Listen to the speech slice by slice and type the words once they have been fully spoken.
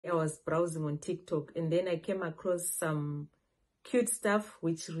I was browsing on TikTok, and then I came across some cute stuff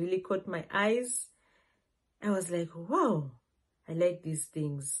which really caught my eyes. I was like, wow, I like these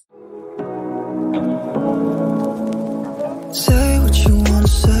things. Say what you wanna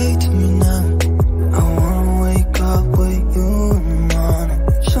say to me now. I wanna wake up with you in the morning.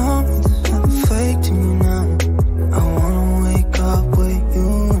 Show me there's nothing fake to me now. I wanna wake up with you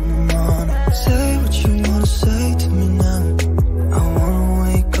in the morning. Say what you wanna say to me now. I wanna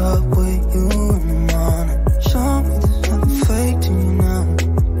wake up with you in the morning. Show me there's nothing fake to me now.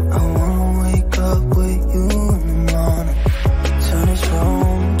 I wanna wake up with you in the morning. Turn this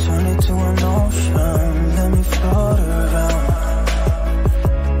room, turn it to an ocean. Let me float around.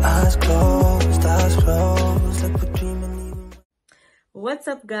 Eyes closed, like we're dreaming. What's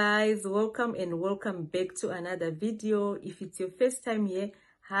up, guys? Welcome back to another video. If it's your first time here,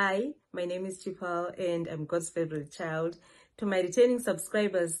 hi, my name is Chipal and I'm God's favorite child. To my returning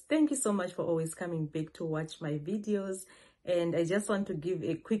subscribers, thank you so much for always coming back to watch my videos. And I just want to give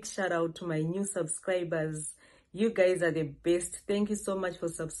a quick shout out to my new subscribers. You guys are the best. Thank you so much for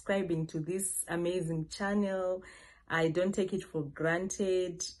subscribing to this amazing channel. I don't take it for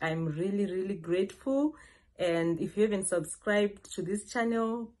granted. I'm really grateful. And if you haven't subscribed to this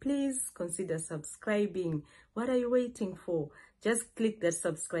channel, please consider subscribing. What are you waiting for? Just click that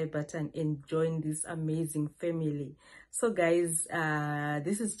subscribe button and join this amazing family. So guys,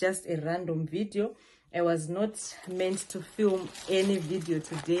 this is just a random video. I was not meant to film any video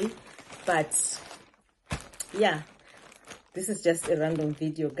today, but yeah, this is just a random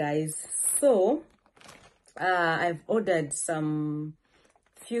video, guys. So I've ordered some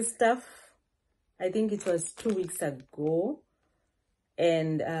few stuff. I think it was 2 weeks ago,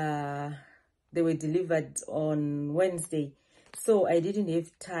 and they were delivered on Wednesday. So I didn't have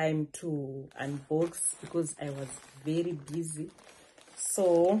time to unbox because I was very busy.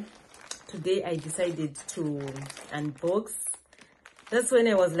 So today I decided to unbox. That's when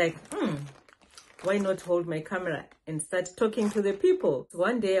I was like, why not hold my camera and start talking to the people?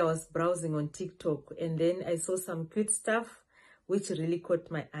 One day I was browsing on TikTok, and then I saw some cute stuff which really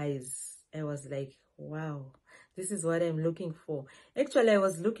caught my eyes. I was like, wow, this is what I'm looking for. Actually, I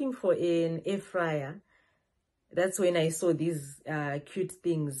was looking for an air fryer. That's when I saw these cute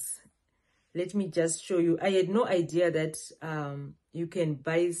things. Let me just show you. I had no idea that you can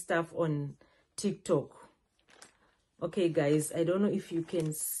buy stuff on TikTok. Okay, guys, I don't know if you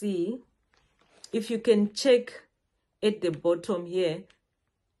can see. If you can check at the bottom here,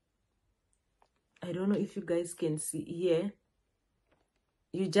 I don't know if you guys can see here.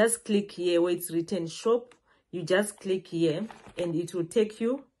 You just click here where it's written shop. You just click here and it will take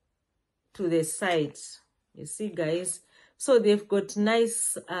you to the site. You see, guys? So they've got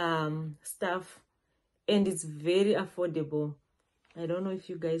nice stuff and it's very affordable. I don't know if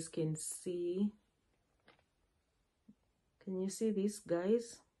you guys can see. Can you see this,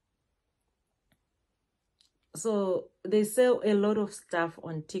 guys? So they sell a lot of stuff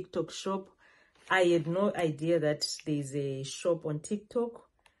on TikTok shop. I had no idea that there's a shop on TikTok,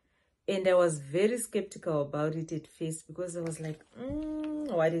 and I was very skeptical about it at first because I was like,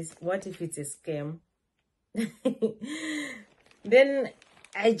 what if it's a scam? Then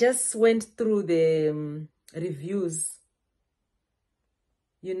I just went through the reviews.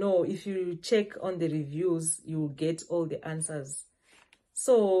 You know, if you check on the reviews, you get all the answers.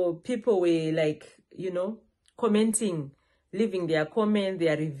 So people were like, you know, commenting, leaving their comment,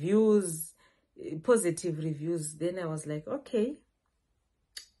 their reviews, positive reviews. Then I was like, okay,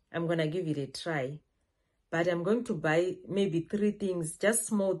 I'm gonna give it a try, but I'm going to buy maybe 3 things, just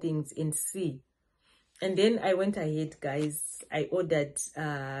small things, and see. And then I went ahead, guys. I ordered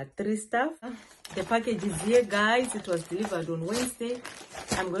 3 stuff. The package is here, guys. It was delivered on Wednesday.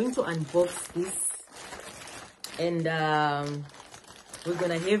 I'm going to unbox this, and we're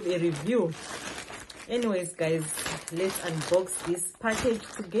gonna have a review. Anyways, guys, let's unbox this package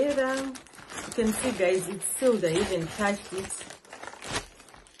together. You can see, guys, it's sealed. I even touched it.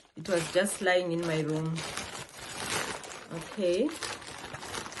 It was just lying in my room. Okay,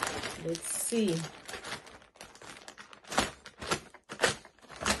 let's see.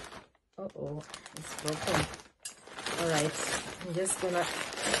 Uh-oh, it's broken. All right, I'm just gonna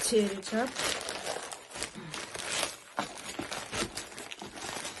tear it up.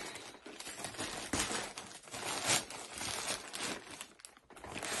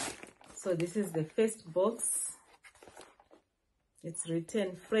 So this is the first box. It's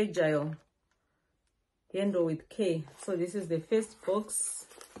written fragile, handle with K. So this is the first box.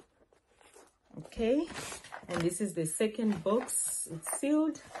 Okay, and this is the second box. It's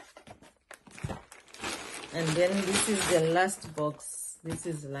sealed. And then this is the last box. This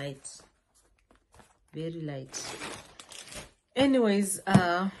is light, very light. Anyways,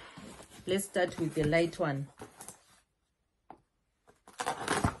 let's start with the light one.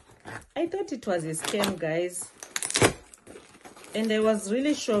 I thought it was a scam, guys, and I was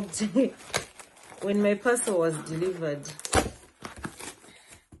really shocked when my parcel was delivered.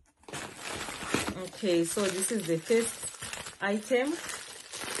 Okay, so this is the first item.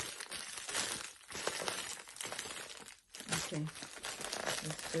 Okay,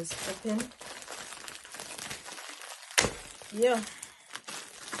 let's just open. Yeah.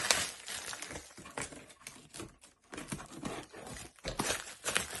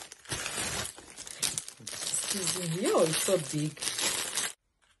 Yo, it's so big.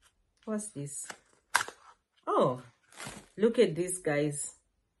 What's this? Oh, look at this, guys.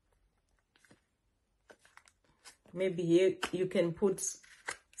 Maybe here you can put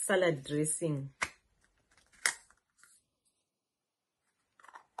salad dressing.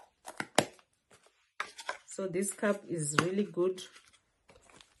 So this cup is really good.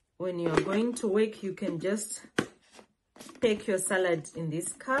 When you're going to work, you can just take your salad in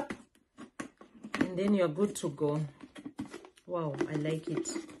this cup and then you're good to go. Wow, I like it.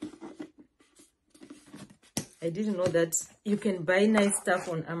 I didn't know that you can buy nice stuff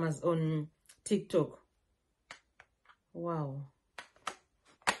on Amazon, TikTok. Wow,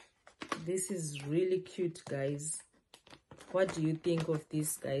 this is really cute, guys. What do you think of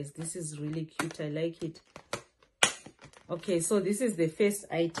this, guys? This is really cute. I like it. Okay, so this is the first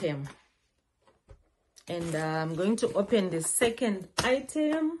item, and I'm going to open the second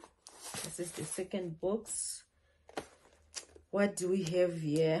item. This is the second box. What do we have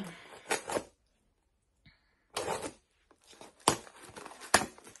here?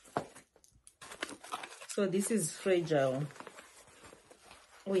 So this is fragile.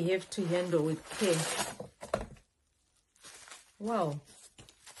 We have to handle with care. Wow,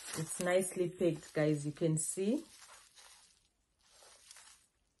 it's nicely packed, guys. You can see.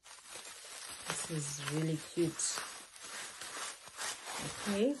 This is really cute.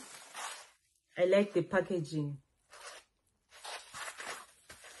 Okay, I like the packaging.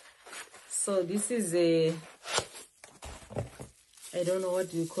 So this is a, I don't know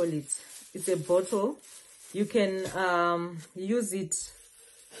what you call it. It's a bottle. You can use it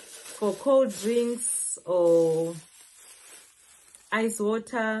for cold drinks or ice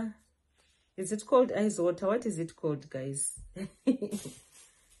water. Is it called ice water? What is it called, guys?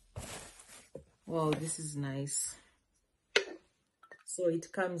 Wow, this is nice. So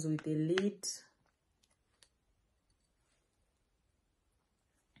it comes with a lid.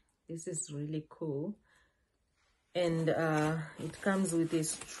 This is really cool. And it comes with a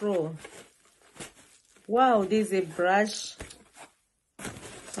straw. Wow, there's a brush.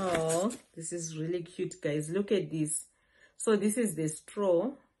 Oh, this is really cute, guys. Look at this. So this is the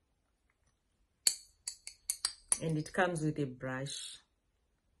straw. And it comes with a brush.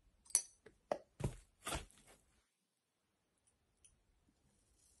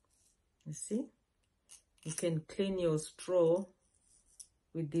 You see? You can clean your straw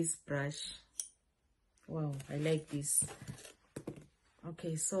with this brush. Wow, I like this.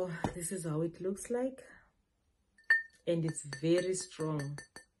 Okay, so this is how it looks like. And it's very strong.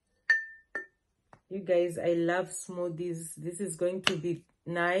 You guys, I love smoothies. This is going to be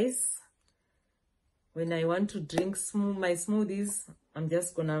nice. When I want to drink my smoothies, I'm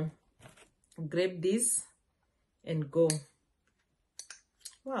just gonna grab this and go.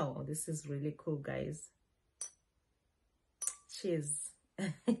 Wow, this is really cool, guys. Cheers.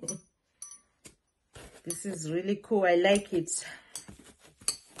 This is really cool. I like it.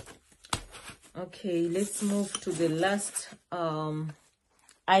 Okay, let's move to the last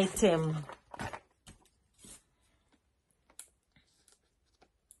item.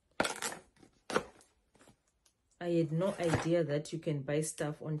 I had no idea that you can buy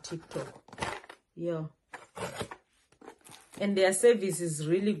stuff on TikTok. Yeah. And their service is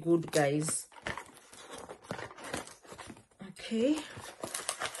really good, guys. Okay.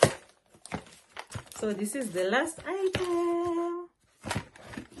 So this is the last item.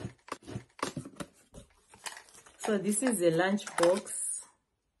 So this is a lunch box.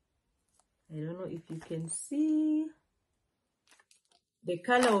 I don't know if you can see. The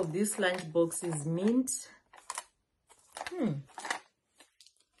color of this lunch box is mint.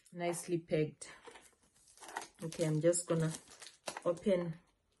 Nicely packed. Okay, I'm just gonna open.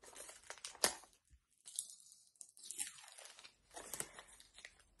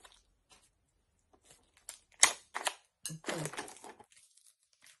 Okay.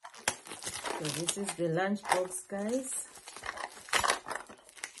 So this is the lunch box, guys.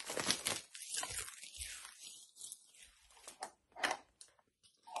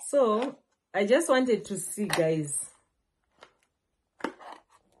 So I just wanted to see, guys.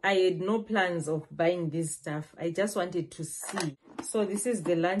 I had no plans of buying this stuff. I just wanted to see. So this is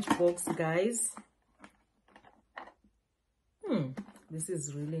the lunch box, guys. This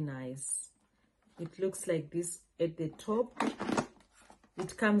is really nice. It looks like this at the top.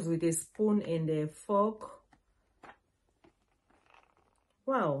 It comes with a spoon and a fork.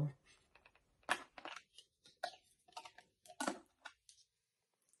 Wow.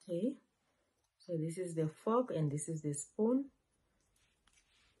 Okay. So this is the fork and this is the spoon.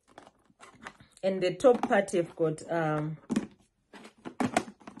 And the top part you've got,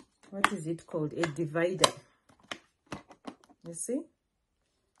 what is it called? A divider. You see?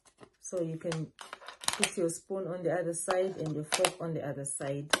 So you can put your spoon on the other side and your fork on the other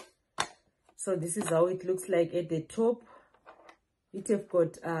side. So this is how it looks like at the top. It have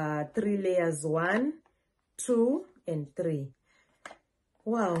got 3 layers, 1, 2, and 3.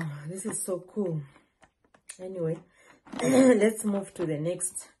 Wow, this is so cool. Anyway, let's move to the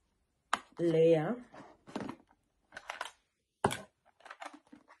next layer.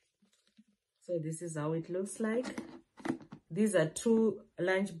 So this is how it looks like. These are 2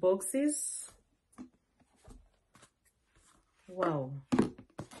 lunch boxes. Wow,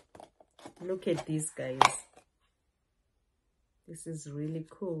 look at these, guys. This is really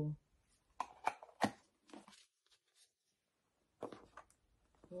cool.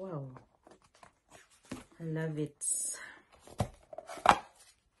 Wow, I love it.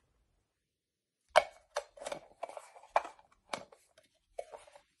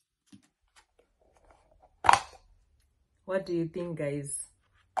 What do you think, guys?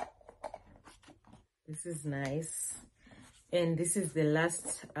 This is nice. And this is the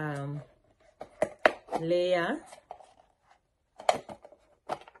last layer.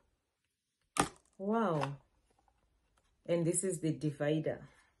 Wow. And this is the divider.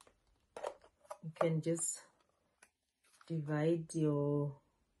 You can just divide your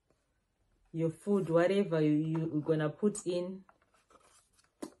food, whatever you're gonna put in.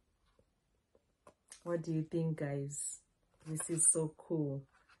 What do you think, guys? This is so cool.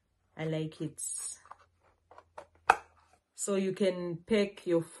 I like it. So you can pack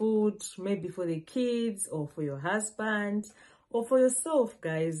your food maybe for the kids or for your husband or for yourself,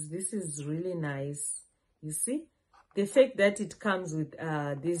 guys. This is really nice. You see? The fact that it comes with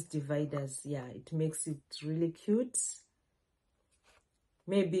these dividers, yeah, it makes it really cute.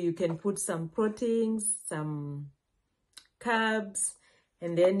 Maybe you can put some proteins, some carbs,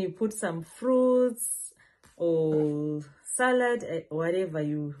 and then you put some fruits or salad, whatever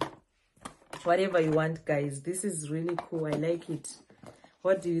you want, guys. This is really cool. I like it.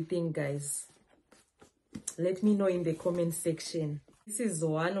 What do you think, guys? Let me know in the comment section. This is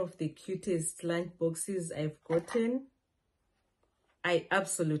one of the cutest lunch boxes I've gotten. I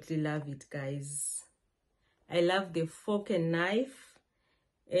absolutely love it, guys. I love the fork and knife,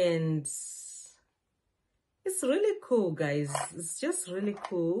 and it's really cool, guys. It's just really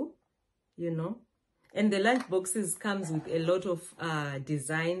cool, you know. And the lunch boxes comes with a lot of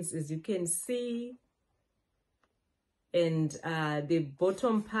designs, as you can see. And the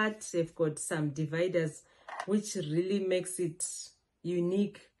bottom part, they've got some dividers, which really makes it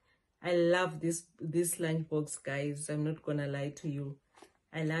unique. I love this lunch box, guys. I'm not gonna lie to you.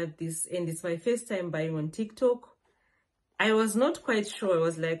 I love this, and it's my first time buying on TikTok. I was not quite sure. I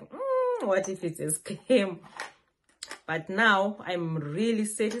was like, what if it's a scam? But now I'm really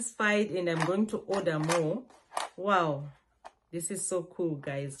satisfied, and I'm going to order more. Wow, this is so cool,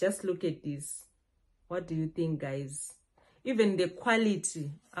 guys. Just look at this. What do you think, guys? Even the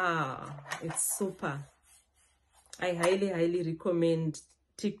quality, it's super. I highly recommend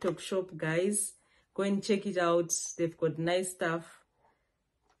TikTok shop, guys. Go and check it out. They've got nice stuff.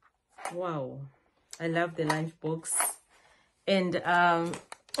 Wow, I love the lunch box. And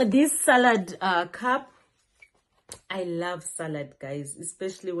this salad cup, I love salad, guys,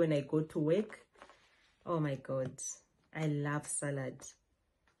 especially when I go to work. Oh my god, I love salad.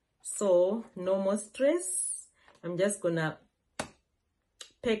 So no more stress. I'm just gonna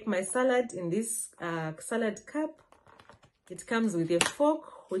pack my salad in this salad cup. It comes with a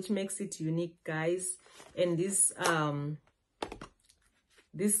fork, which makes it unique, guys. And this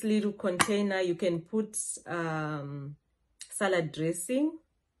little container, you can put salad dressing.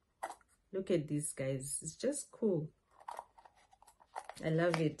 Look at this, guys. It's just cool. I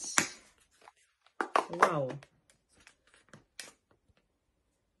love it. Wow.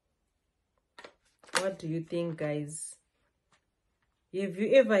 What do you think, guys? Have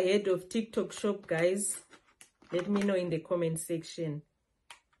you ever heard of TikTok shop, guys? Let me know in the comment section.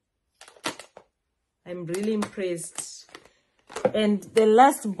 I'm really impressed. And the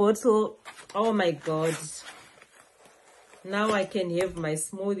last bottle, oh my god, now I can have my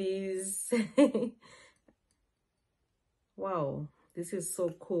smoothies. Wow, this is so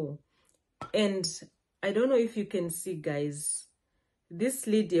cool. And I don't know if you can see, guys, this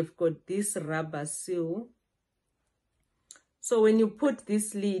lid, you've got this rubber seal. So when you put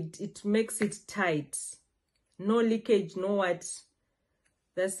this lid, it makes it tight. No leakage, no what.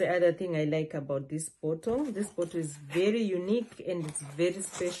 That's the other thing I like about this bottle. This bottle is very unique and it's very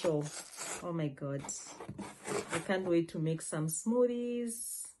special. Oh my god. I can't wait to make some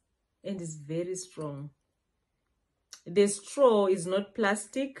smoothies. And it's very strong. The straw is not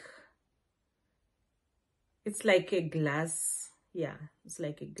plastic. It's like a glass. Yeah, it's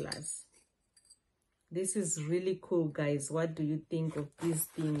like a glass. This is really cool, guys. What do you think of these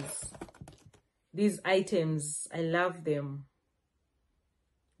things? These items, I love them.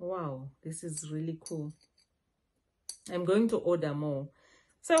 Wow, this is really cool. I'm going to order more.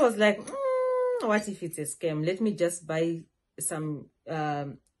 So I was like, what if it's a scam? Let me just buy some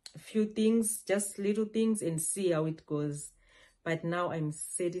few things, just little things, and see how it goes. But now I'm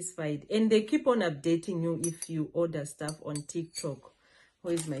satisfied. And they keep on updating you if you order stuff on TikTok.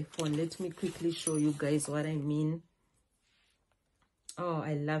 Where's my phone? Let me quickly show you guys what I mean. Oh,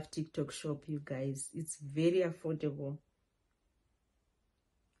 I love TikTok Shop, you guys. It's very affordable.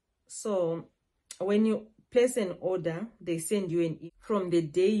 So when you place an order, they send you an email from the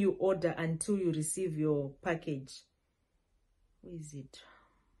day you order until you receive your package. Where is it?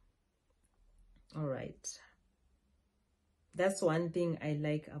 All right. That's one thing I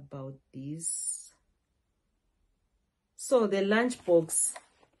like about this. So the lunchbox,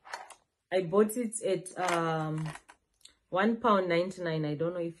 I bought it at £1.99. I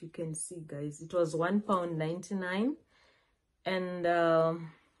don't know if you can see, guys. It was £1.99. And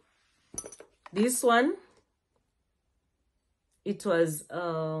this one, it was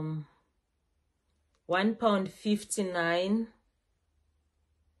 £1.59.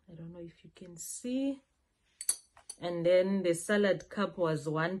 I don't know if you can see. And then the salad cup was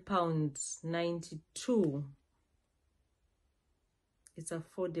 £1.92. It's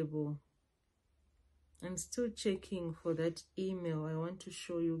affordable. I'm still checking for that email. I want to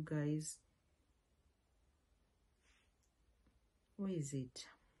show you guys. Where is it?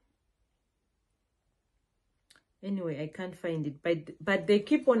 Anyway, I can't find it. But they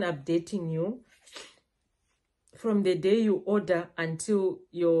keep on updating you from the day you order until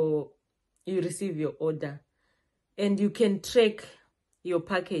you receive your order. And you can track your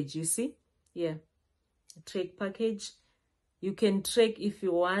package, you see? Yeah, track package. You can track if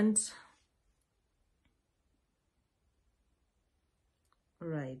you want.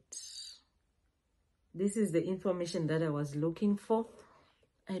 Right. This is the information that I was looking for.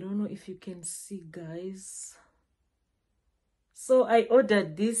 I don't know if you can see, guys. So I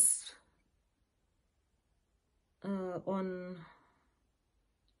ordered this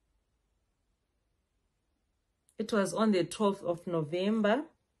it was on the 12th of November,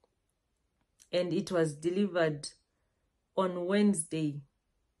 and it was delivered on Wednesday,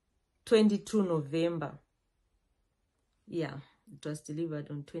 22 November. Yeah, it was delivered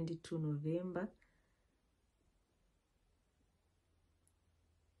on 22 November.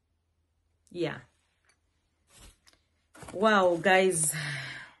 Yeah. Wow, guys,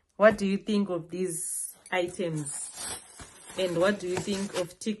 what do you think of these items? And what do you think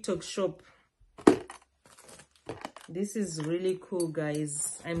of TikTok Shop? This is really cool,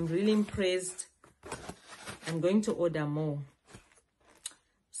 guys. I'm really impressed. I'm going to order more.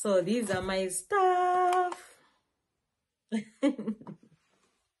 So these are my stuff.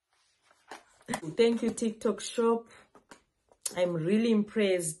 Thank you, TikTok Shop. I'm really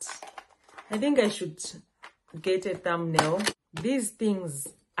impressed. I think I should get a thumbnail. These things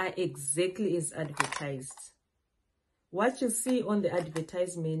are exactly as advertised. What you see on the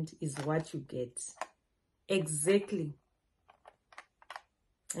advertisement is what you get. Exactly.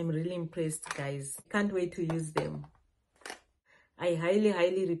 I'm really impressed, guys. Can't wait to use them. I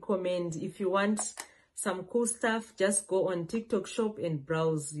highly recommend. If you want some cool stuff, just go on TikTok Shop and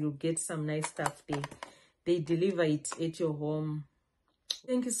browse. You'll get some nice stuff there. They deliver it at your home.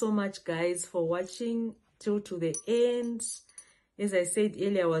 Thank you so much, guys, for watching till to the end. As I said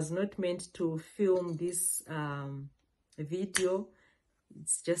earlier, I was not meant to film this video.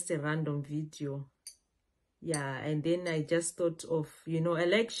 It's just a random video. Yeah, and then I just thought of, you know, I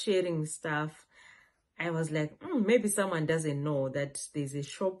like sharing stuff. I was like, maybe someone doesn't know that there's a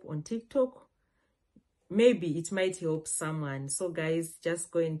shop on TikTok. Maybe it might help someone. So guys, just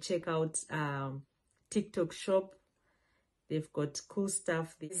go and check out TikTok Shop. They've got cool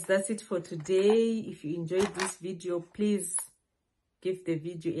stuff. That's it for today. If you enjoyed this video, please give the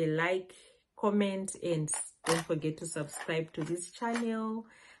video a like, comment, and don't forget to subscribe to this channel.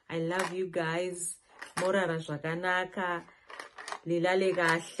 I love you guys. Morara zvakanaka, lilale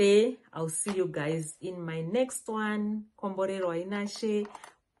kahle. I'll see you guys in my next one. Komborero inashe.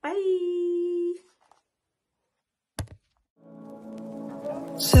 Bye.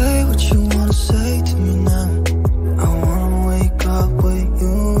 Say what you wanna say to me now. I wanna wake up with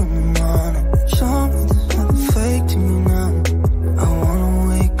you in the morning. Show me there's nothing fake to me now. I wanna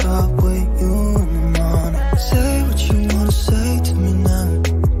wake up with you in the morning. Say what you wanna say to me now.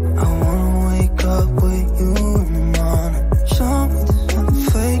 I wanna wake up with you in the morning. Show me there's nothing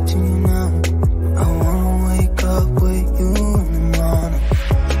fake to me now. I wanna wake up with you in the morning.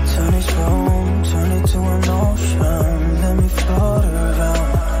 Turn this room, turn it to an ocean. Let me float around.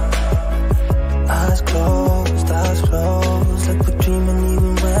 Eyes closed, like we're dreaming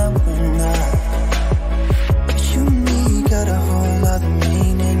even when we're not. But you and me got a whole other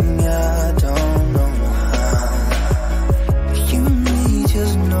meaning, yeah, I don't know how. You and me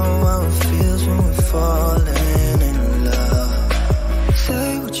just know how it feels when we're falling in love. Say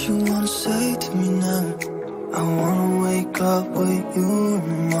what you wanna say to me now. I wanna wake up with you in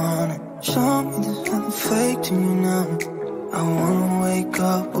the morning. Show me there's nothing fake to me now. I wanna wake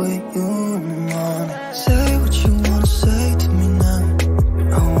up with you in the morning. Say what you wanna say to me now.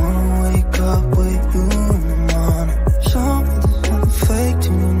 I wanna wake up with you in the morning. Show me there's nothing fake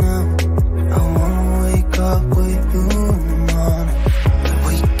to me now. I wanna wake up with you in the morning.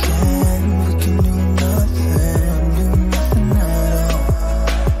 We can do nothing at all.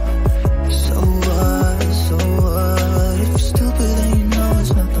 So what, if you're stupid then you know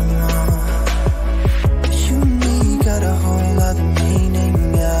it's nothing wrong. You and me got a whole other meaning,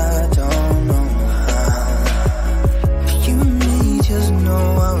 yeah, I don't know how. You and me just know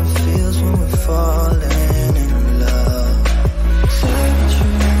how it feels when we're falling in love. Say what you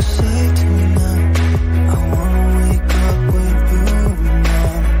wanna say to me now. I wanna wake up with you in the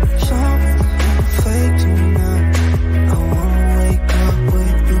morning. Show me there's nothing fake to me now. I wanna wake up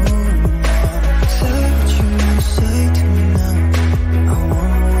with you in the morning. Say what you wanna say to me now. I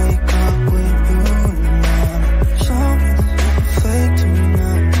wanna wake up with you in the morning. Show me there's nothing fake to me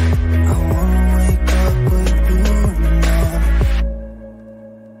now. I wanna wake up with you in the morning.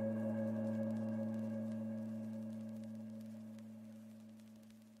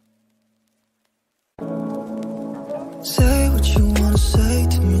 Say what you wanna say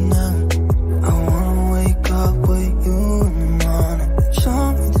to me now. I wanna wake up with you in the morning.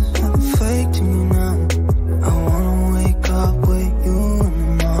 Show me there's nothing fake to me now. I wanna wake up with you in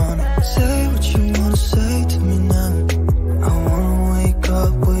the morning. Say what you wanna say to me now. I wanna wake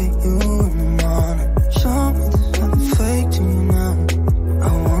up with you in the morning. Show me there's nothing fake to me now.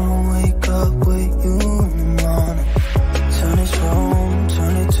 I wanna wake up with you in the morning. Turn this room,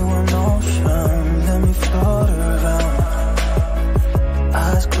 turn it to an ocean. Let me float around.